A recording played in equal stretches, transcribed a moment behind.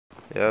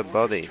Yeah,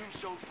 buddy.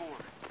 Tombstone 4.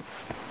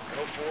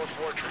 Go for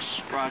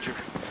Fortress. Roger.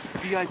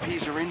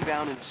 VIPs are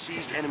inbound in a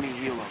seized enemy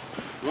helo.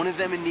 One of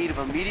them in need of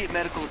immediate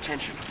medical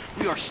attention.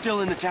 We are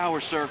still in the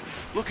tower, sir.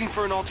 Looking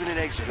for an alternate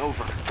exit.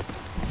 Over.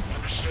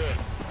 Understood.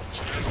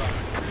 Stand by.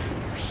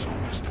 We're so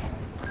messed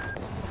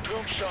up.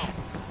 Tombstone,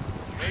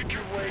 make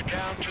your way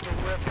down to the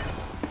river.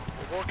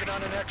 We're working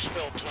on an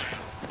exfil plan.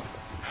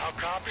 How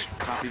copy?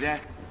 Copy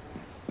that.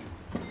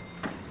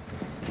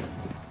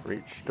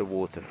 Reach the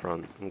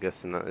waterfront. I'm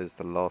guessing that is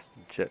the last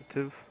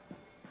objective.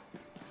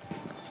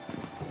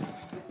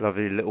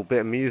 Lovely little bit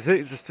of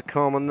music just to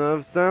calm my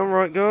nerves down,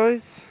 right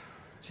guys?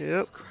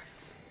 Yep.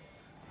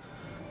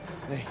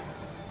 Hey.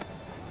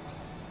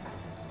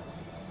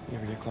 You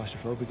ever get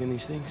claustrophobic in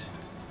these things?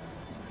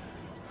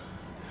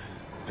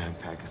 Man,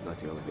 pack is not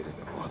the elevators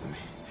that bother me.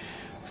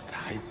 It's the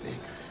height thing.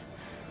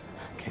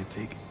 Can't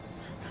take it.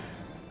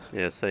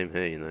 Yeah, same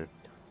here, you know.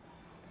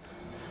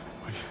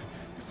 You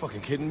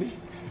fucking kidding me?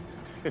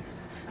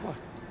 What?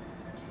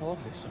 I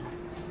love this song.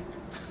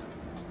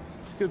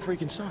 It's a good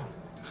freaking song.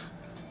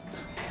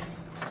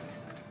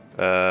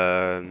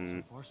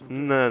 No,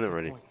 not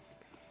really.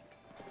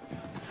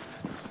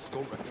 Let's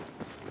go.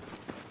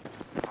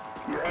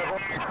 You have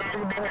only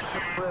 30 minutes to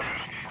live.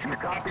 You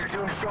copy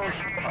Tombstone.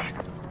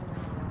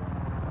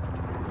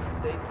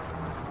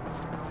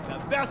 Now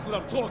that's what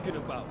I'm talking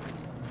about.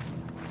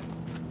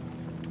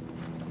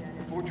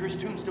 Fortress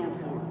Tombstone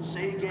 4.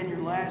 Say again your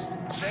last.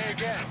 Say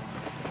again.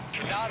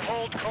 Do not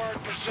hold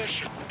current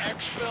position.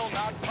 Exfil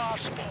not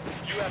possible.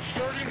 You have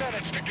 30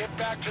 minutes to get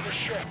back to the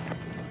ship.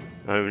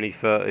 Only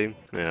 30?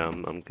 Yeah,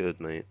 I'm good,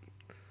 mate.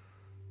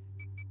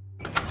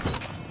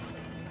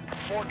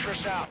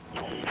 Fortress out.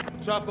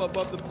 Chop up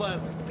the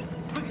plaza.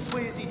 Quickest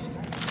way is east.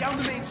 Down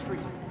the main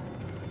street.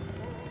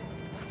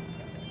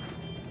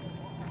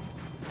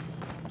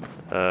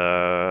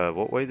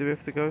 What way do we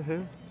have to go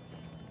here?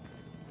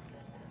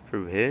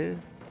 Through here?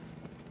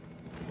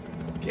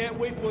 Can't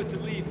wait for it to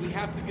leave. We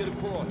have to get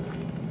across.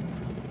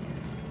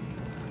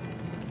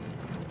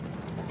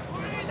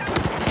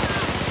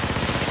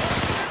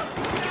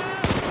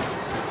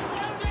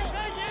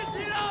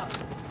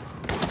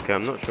 Okay,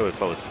 I'm not sure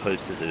if I was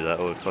supposed to do that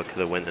or if I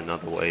could have went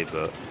another way,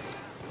 but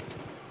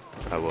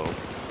oh well.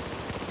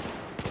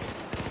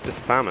 This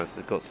FAMAS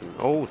has got some...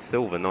 Oh,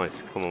 silver,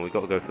 nice. Come on, we've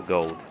got to go for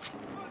gold.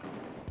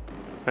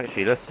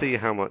 Actually, let's see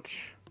how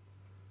much...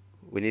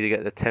 We need to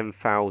get the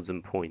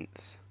 10,000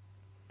 points.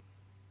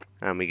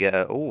 And we get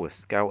a... Oh, a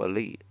Scout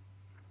Elite.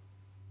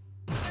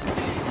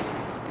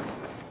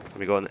 And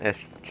we got an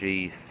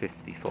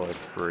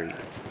SG-55-3.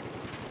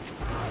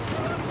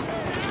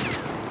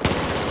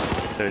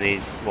 So we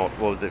need, what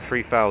was it,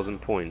 3,000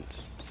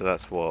 points. So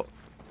that's what?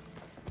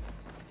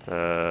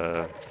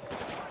 30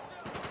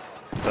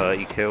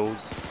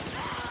 kills.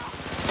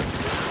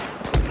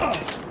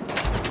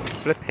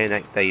 Flipping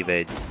heck,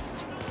 Davids.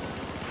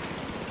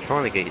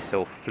 Trying to get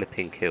yourself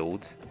flipping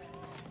killed.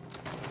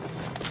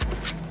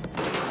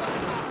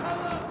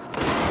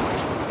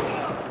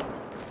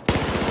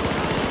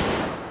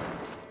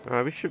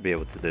 We should be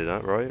able to do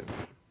that, right?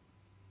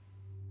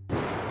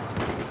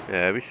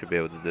 Yeah, we should be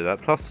able to do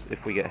that. Plus,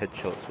 if we get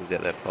headshots, we'll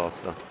get there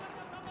faster.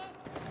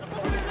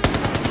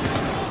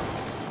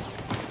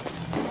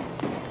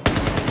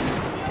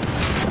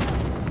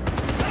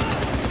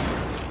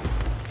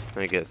 Let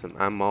me get some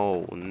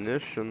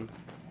ammunition.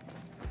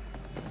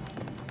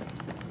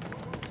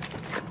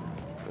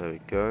 There we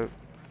go.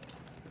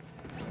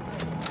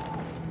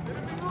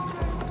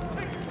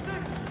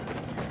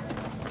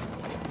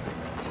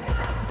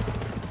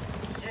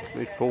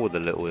 Move forward a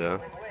little, yeah.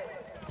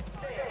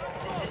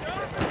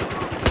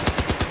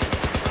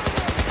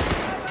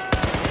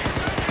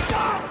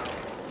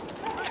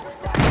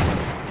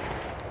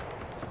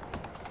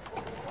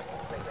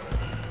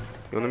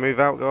 You want to move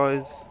out,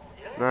 guys?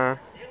 Nah.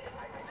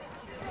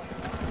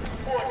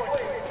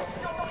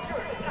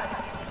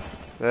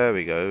 There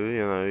we go. You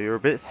know, you're a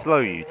bit slow,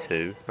 you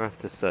two, I have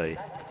to say.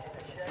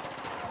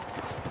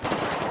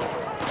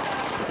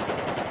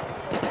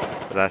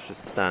 But that's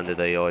just standard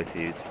AI for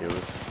you, to be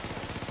honest.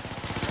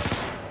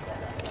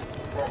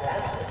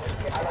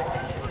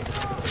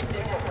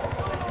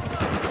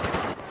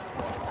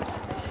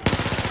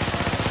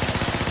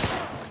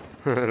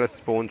 Let's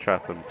spawn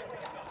trap them.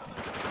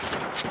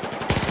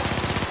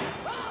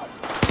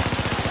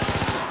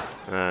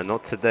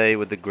 Not today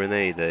with the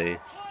grenade, eh?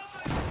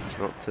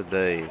 Not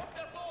today.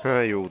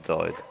 You all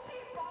died.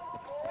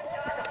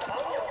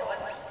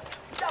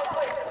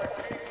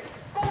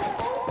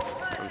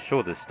 I'm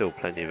sure there's still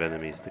plenty of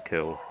enemies to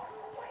kill.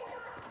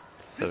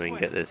 So we can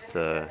get this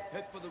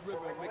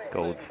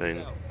gold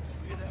thing.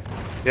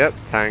 Yep,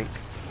 tank.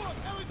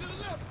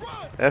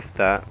 F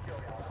that.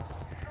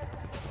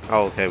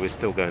 Oh, okay, we're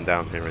still going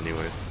down here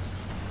anyway.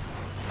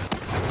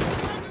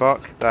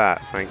 Fuck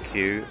that, thank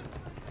you.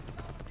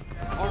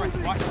 Alright,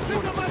 watch the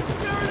corner.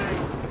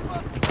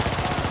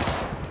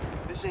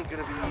 This ain't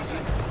gonna be easy.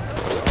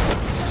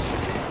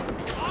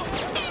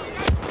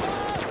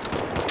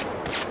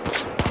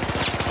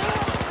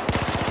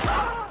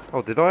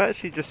 Oh, did I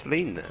actually just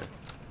lean there?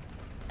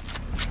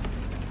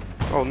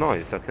 Oh,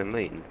 nice. I can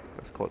lean.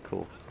 That's quite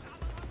cool.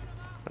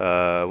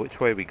 Which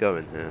way are we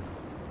going here?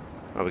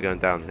 Oh, we're going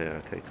down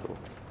here. Okay, cool.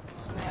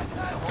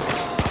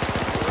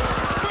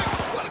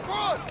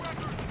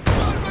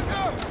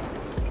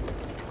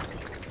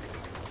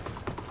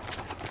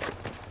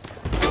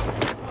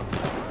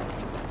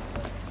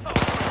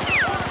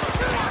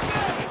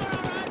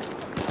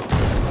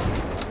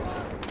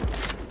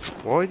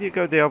 Why do you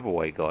go the other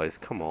way, guys?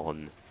 Come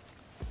on.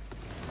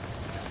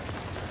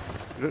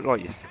 You look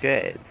like you're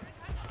scared.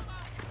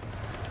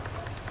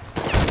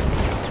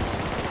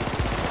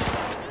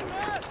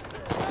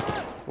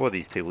 What are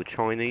these people?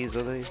 Chinese,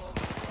 are they?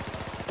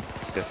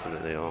 I'm guessing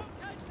that they are.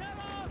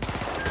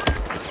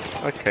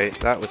 Okay,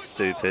 that was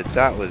stupid.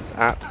 That was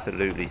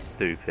absolutely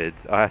stupid.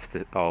 I have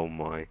to... Oh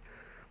my.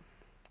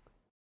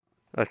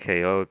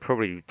 Okay, I would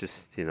probably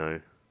just, you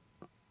know...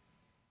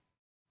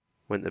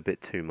 Went a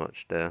bit too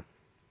much there.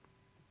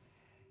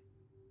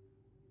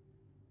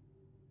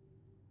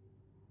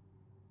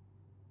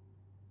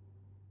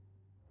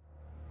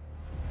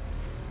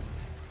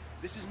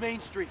 This is Main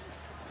Street.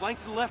 Flank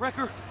to the left,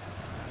 Wrecker.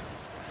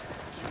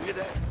 Did you hear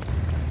that?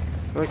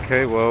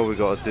 Okay, well, we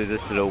got to do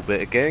this a little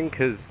bit again,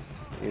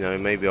 because, you know,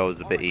 maybe I was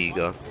a bit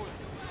eager.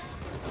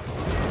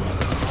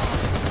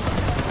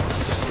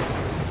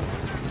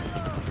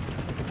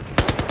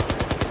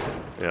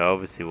 Yeah,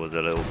 obviously was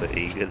a little bit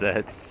eager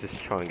there to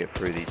just try and get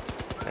through these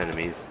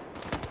enemies.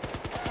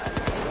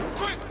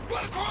 Quick,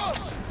 run across!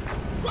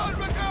 Run,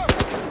 Ricker!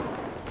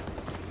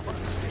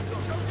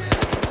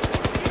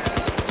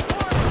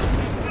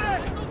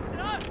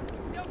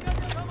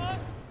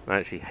 I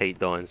actually hate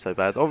dying so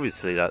bad.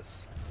 Obviously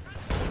that's,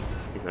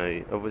 you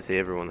know, obviously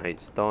everyone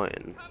hates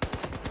dying.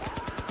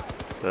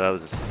 But that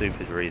was a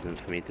stupid reason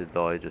for me to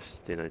die,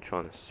 just, you know,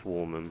 trying to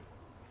swarm them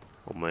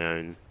on my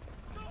own.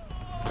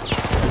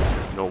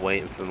 Not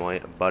waiting for my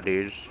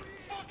buddies.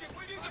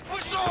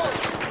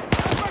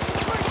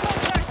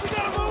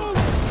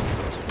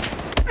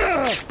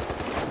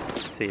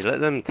 See, let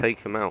them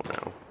take him out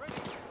now.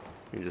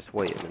 You just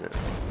wait a minute.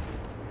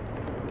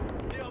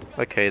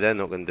 Okay, they're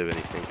not going to do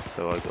anything,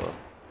 so I got...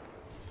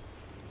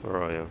 Where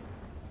are you?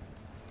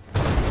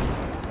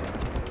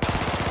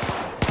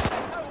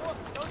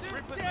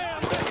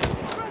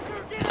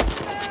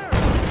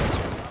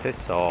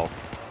 Piss off.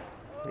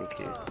 Thank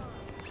you.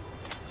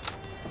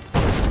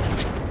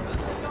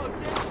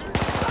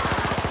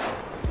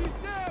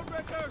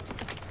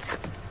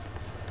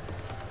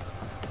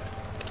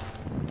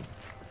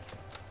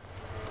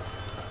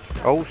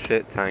 Oh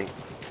shit, tank.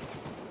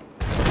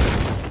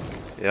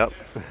 Yep.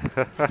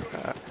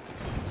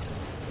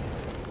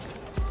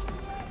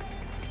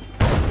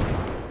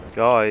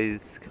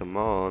 Guys, come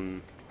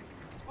on.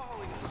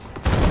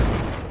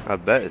 I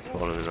bet it's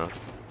following us.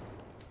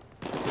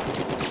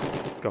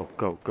 Go,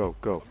 go, go,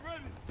 go.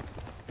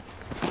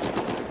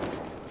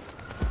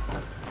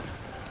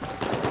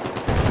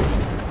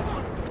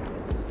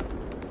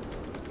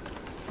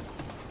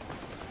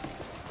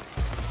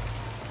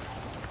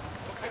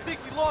 I think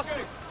we lost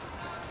it.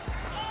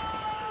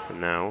 For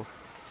now.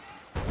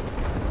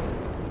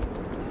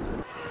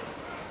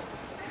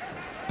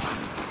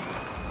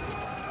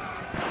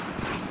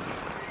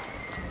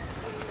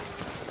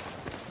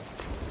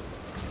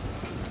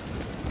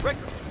 Wrecker,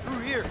 through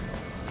here.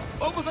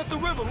 Almost at the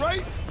river,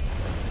 right?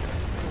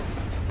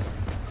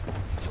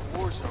 It's a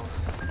war zone.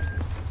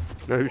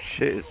 No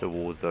shit, it's a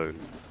war zone.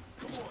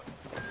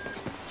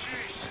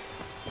 Jeez,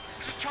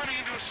 this is turning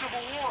into a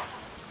civil war.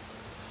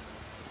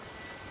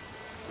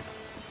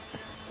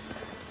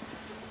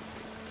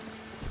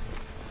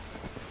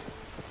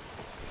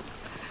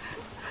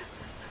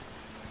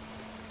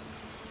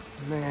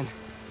 Man,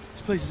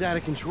 this place is out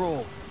of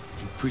control.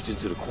 You preaching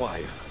to the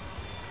choir.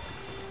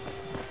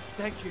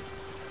 Thank you.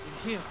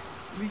 And here,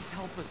 please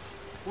help us.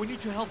 We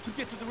need your help to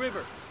get to the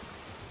river.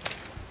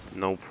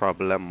 No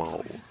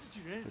problemo.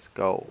 Let's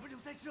go.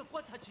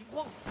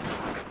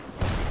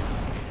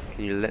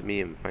 Can you let me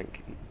in?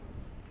 Thank you.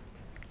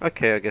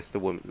 Okay, I guess the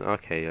woman...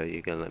 Okay,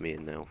 you're gonna let me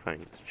in now.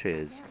 Thanks.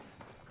 Cheers.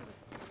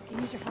 Can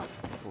use your help.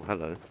 Oh,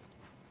 hello.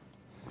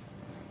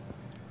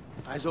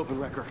 Eyes open,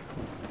 Wrecker.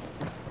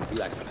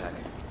 Relax, Pack.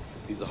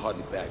 These are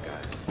hardly bad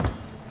guys.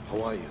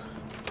 How are you?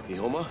 You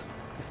home?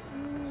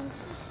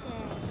 It's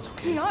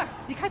okay. 女儿，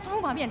你开窗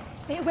户旁边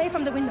 ，stay away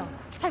from the window，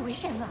太危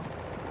险了。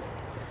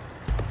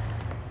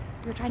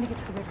We're trying to get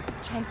to the river.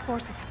 Chang's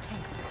forces have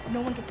tanks.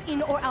 No one gets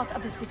in or out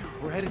of the city.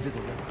 We're headed to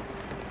the river.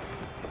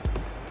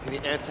 Any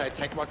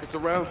anti-tank rockets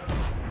around?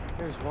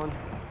 There's one.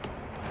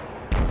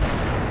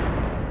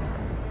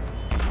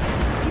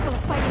 People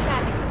are fighting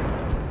back,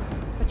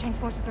 but Chang's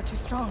forces are too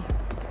strong.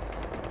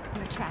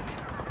 We're trapped.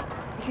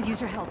 We could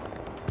use your help.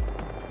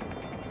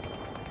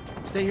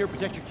 Stay here,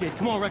 protect your kid.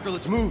 Come on, Wrecker,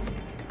 let's move.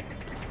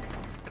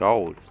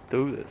 Go, let's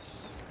do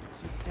this.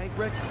 See the tank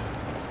wreck?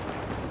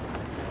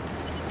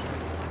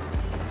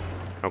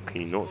 How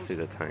can you not see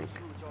the tank?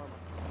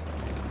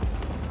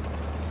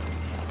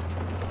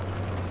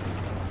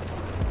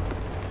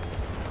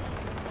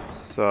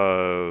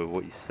 So,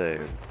 what you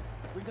saying?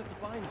 Bring up the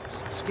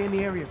binocs. Scan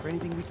the area for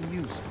anything we can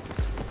use.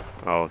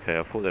 Oh, okay.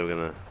 I thought they were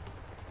gonna.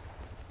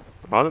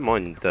 I don't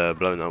mind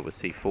blowing up with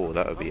C4.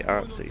 That would be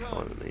absolutely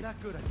fine with me. Not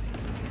good, I think.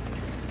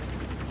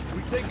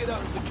 We take it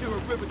out and secure a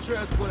river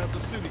transport out the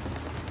city.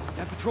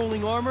 That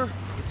patrolling armor,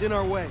 it's in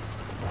our way.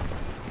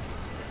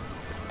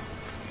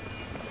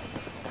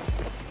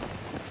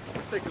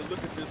 Let's take a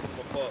look at this from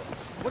above.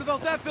 What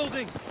about that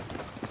building?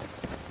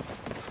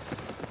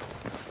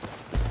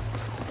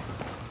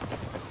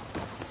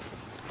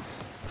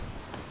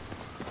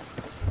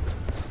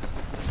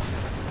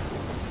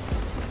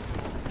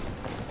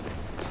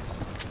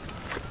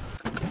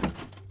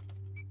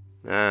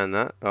 And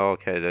that. Oh,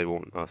 okay. They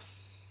want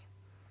us.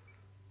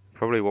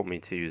 Probably want me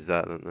to use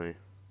that, don't they?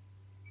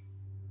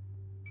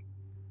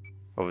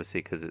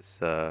 Obviously, because it's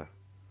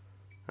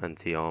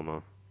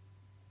anti-armor.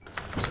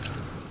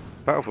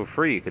 Battlefield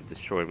 3, you could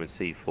destroy him with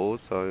C4,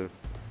 so.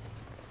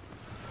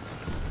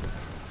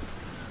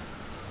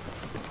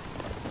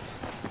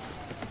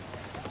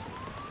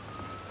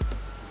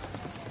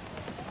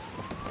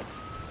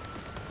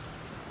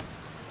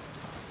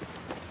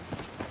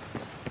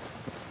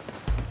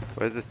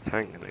 Where's this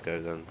tank gonna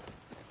go then?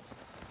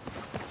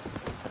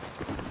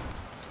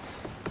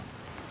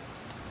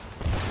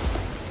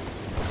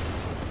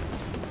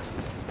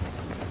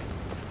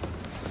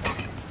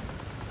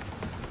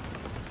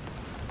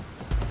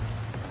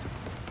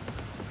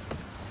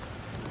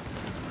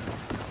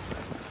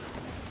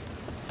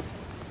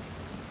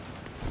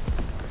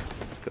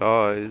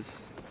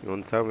 Guys, you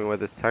want to tell me where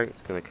this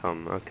tank's gonna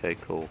come? Okay,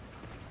 cool.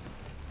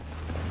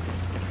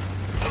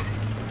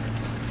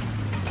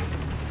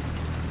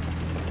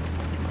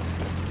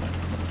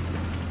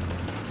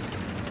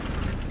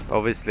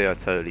 Obviously, I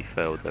totally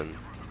failed then.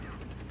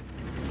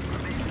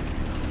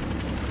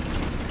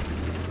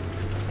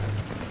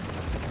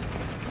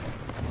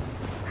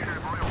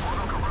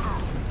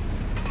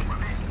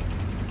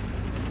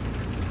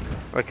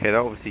 Okay, that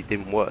obviously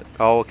didn't work.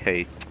 Oh,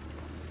 okay.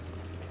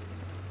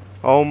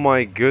 Oh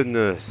my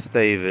goodness,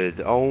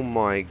 David. Oh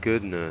my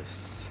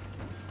goodness.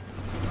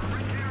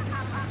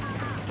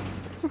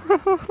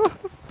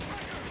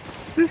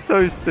 This is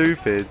so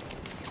stupid.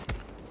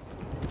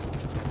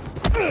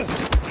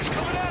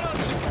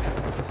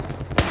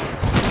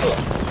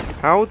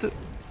 How do...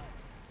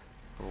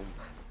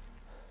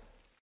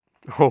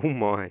 Oh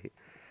my.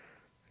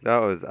 That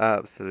was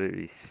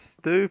absolutely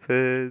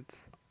stupid.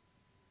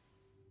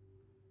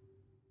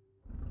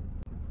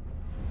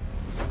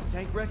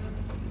 Tank wreck?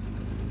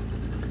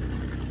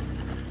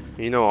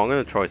 You know, I'm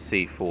going to try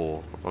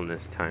C4 on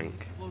this tank.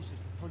 Explosives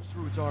that punch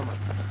through its armor.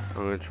 I'm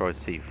going to try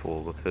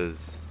C4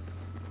 because...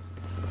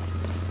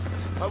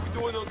 How we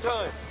doing on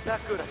time?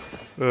 Not good.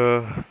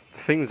 the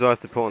things I have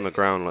to put on the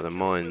ground, like the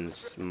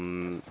mines,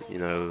 you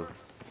know...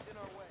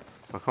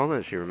 I can't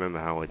actually remember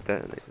how I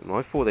detonate them.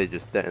 I thought they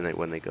just detonate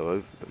when they go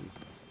over them.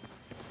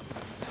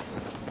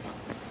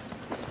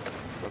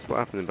 That's what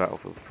happened in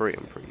Battlefield 3,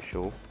 I'm pretty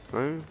sure.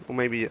 No? Or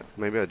maybe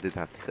I did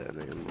have to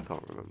detonate them, I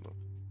can't remember.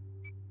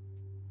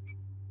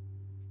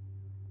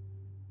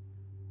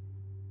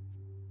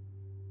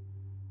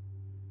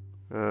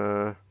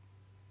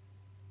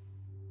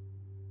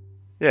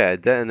 Yeah,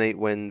 detonate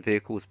when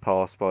vehicles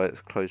pass by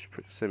its close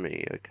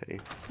proximity, okay.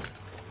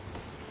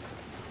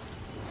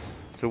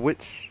 So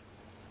which...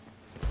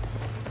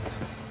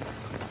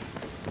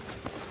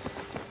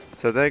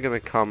 So they're gonna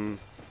come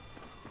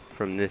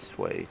from this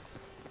way.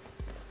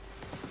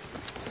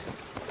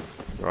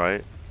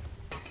 Right?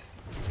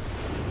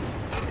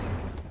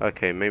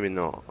 Okay, maybe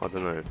not, I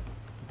don't know.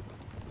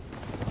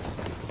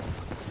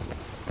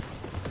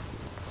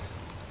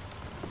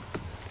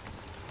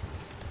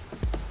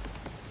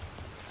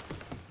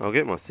 I'll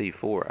get my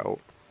C4 out.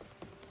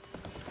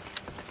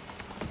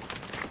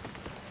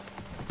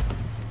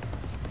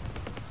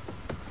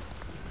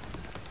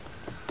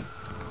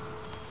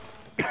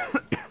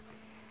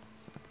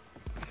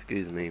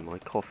 Excuse me, my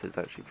cough is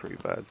actually pretty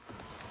bad.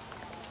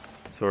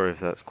 Sorry if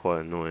that's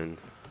quite annoying.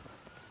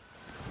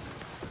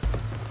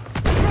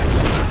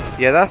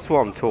 Yeah, that's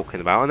what I'm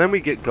talking about. And then we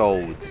get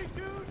gold.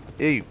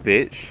 Yeah, you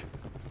bitch.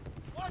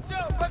 Watch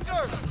out,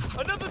 Vector!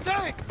 Another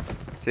tank!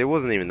 See, it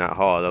wasn't even that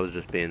hard. I was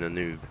just being a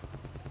noob.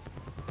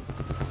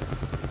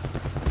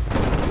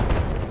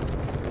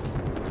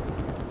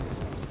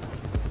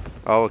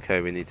 Oh, okay,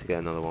 we need to get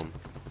another one.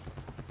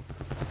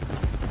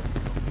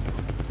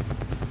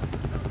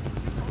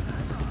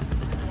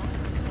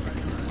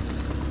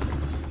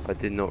 I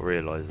did not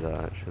realise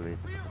that, actually.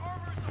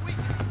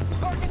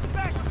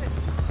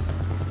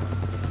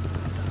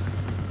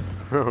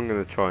 I'm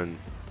going to try and...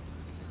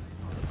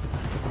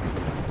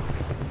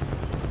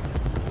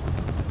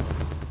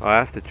 I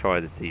have to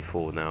try the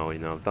C4 now, you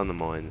know, I've done the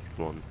mines,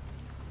 come on.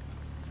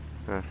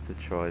 I have to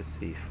try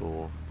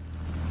C4.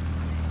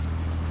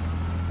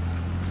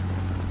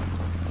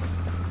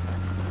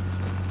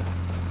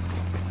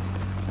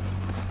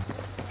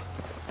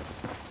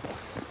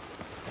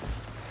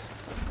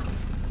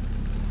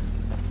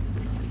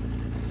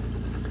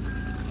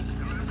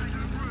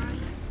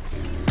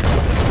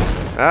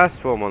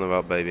 That's what I'm on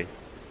about, baby.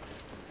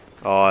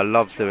 Oh, I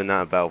love doing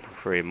that at Battlefield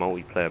 3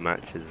 multiplayer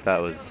matches. That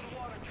was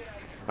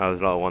That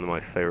was like one of my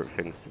favourite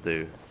things to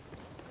do.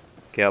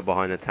 Get out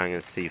behind the tank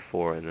and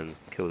C4 and then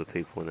kill the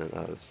people in it.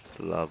 That was just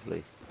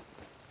lovely.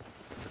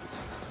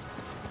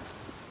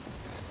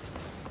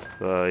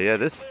 But yeah,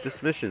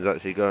 this mission's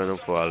actually going on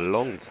for a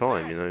long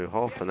time, you know,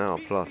 half an hour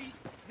plus.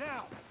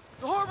 Now,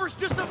 the harbor's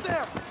just up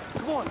there.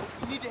 Come on,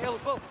 you need to hail a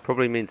boat.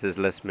 Probably means there's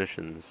less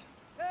missions,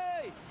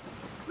 Hey,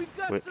 we've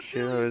got which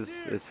you know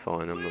is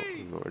fine. I'm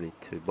not really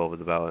too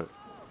bothered about it.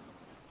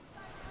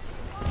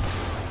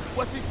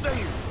 What's he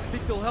saying? I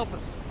think they'll help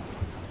us.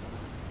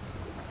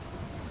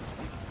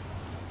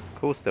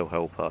 Of course they'll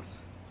help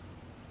us.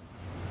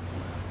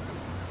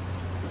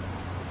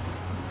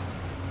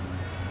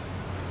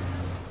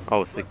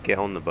 Oh, so get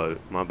on the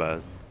boat. My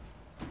bad.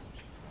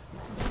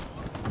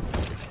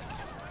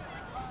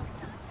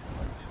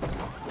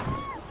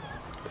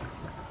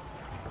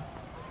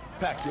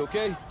 Pack, you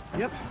okay?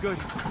 Yep, good.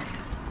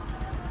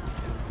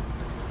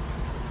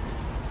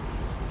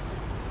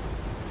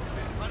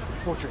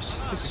 Fortress,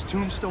 this is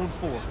Tombstone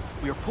 4.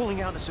 We are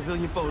pulling out a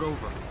civilian boat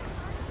over.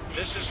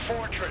 This is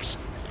Fortress.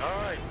 All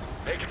right,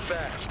 make it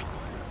fast.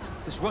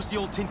 This rusty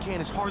old tin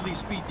can is hardly a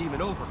speed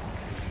demon, over.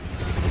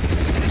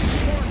 This is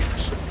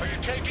Fortress. Are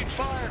you taking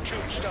fire,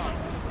 Tombstone?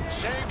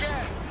 Say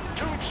again.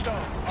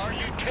 Tombstone, are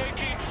you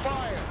taking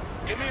fire?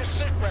 Give me a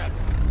sit rep.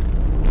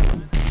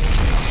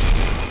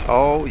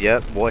 Oh,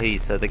 yep, what he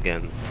said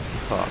again.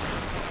 Fuck.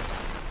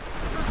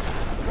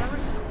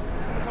 Iris,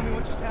 someone tell me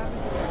what just happened?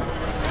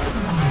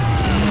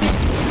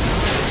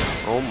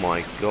 Oh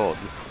my god.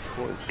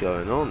 What is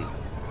going on?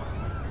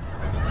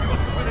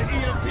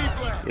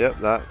 Yep,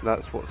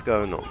 that's what's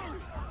going on.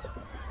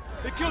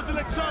 It kills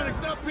electronics,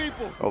 not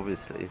people.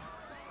 Obviously.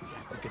 We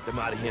have to get them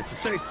out of here to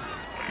safety.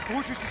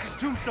 Fortress, this is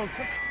Tombstone.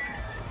 Come.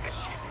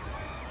 Shit.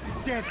 It's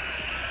dead.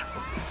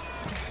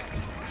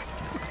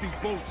 Look at these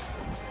boats.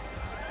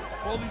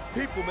 All these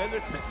people, man, they're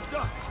sitting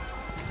ducks.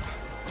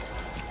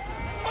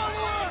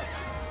 Follow us!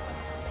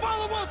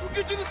 Follow us, we'll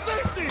get you to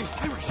safety!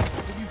 Irish,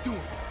 what are you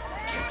doing?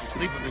 Can't just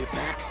leave them here,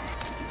 Pack.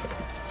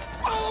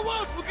 Follow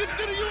us, we'll get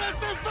you to the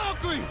USS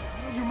Valkyrie!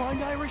 Your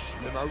mind, Irish?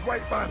 Am I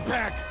right behind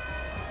Pack?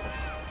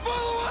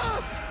 Follow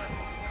us!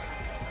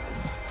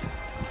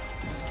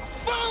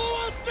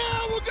 Follow us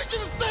now, we'll get you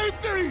to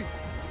safety!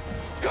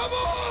 Come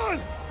on!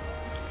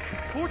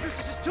 Fortress,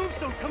 this is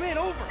Tombstone. Come in,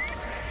 over.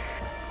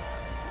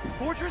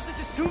 Fortress, this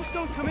is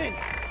Tombstone. Come in.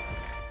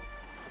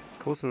 Of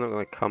course they're not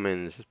going to come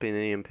in. It's just been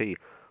an EMP.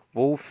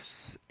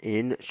 Wolves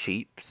in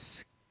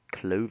sheep's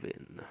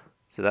clothing.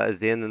 So that is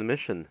the end of the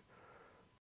mission.